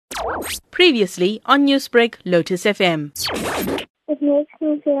Previously on Newsbreak, Lotus FM. It makes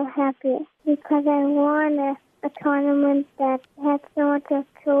me feel happy because I won a tournament that had so much of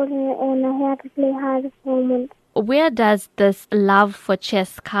children and I had to play hard moments. Where does this love for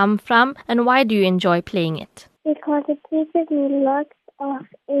chess come from, and why do you enjoy playing it? Because it teaches me lots of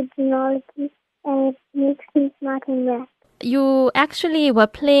originality and it makes me smart in math. You actually were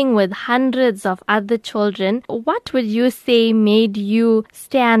playing with hundreds of other children. What would you say made you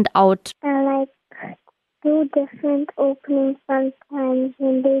stand out? I do different openings sometimes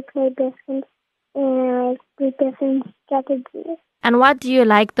when they play different and do different strategies. And what do you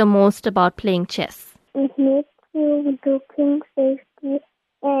like the most about playing chess? It makes you do king safety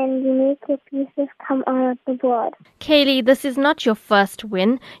and you make your pieces come out of the board. Kaylee, this is not your first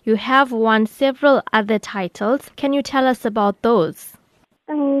win. You have won several other titles. Can you tell us about those?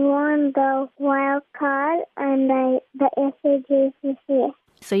 I won the wild card and the SABC.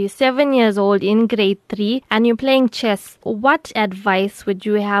 So you're 7 years old in grade 3 and you're playing chess. What advice would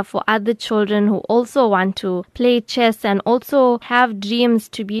you have for other children who also want to play chess and also have dreams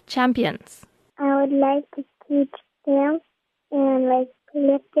to be champions? I would like to teach them and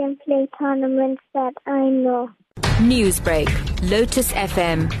let them play tournaments that I know. Newsbreak, Lotus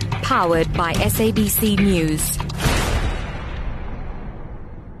FM, powered by SABC News.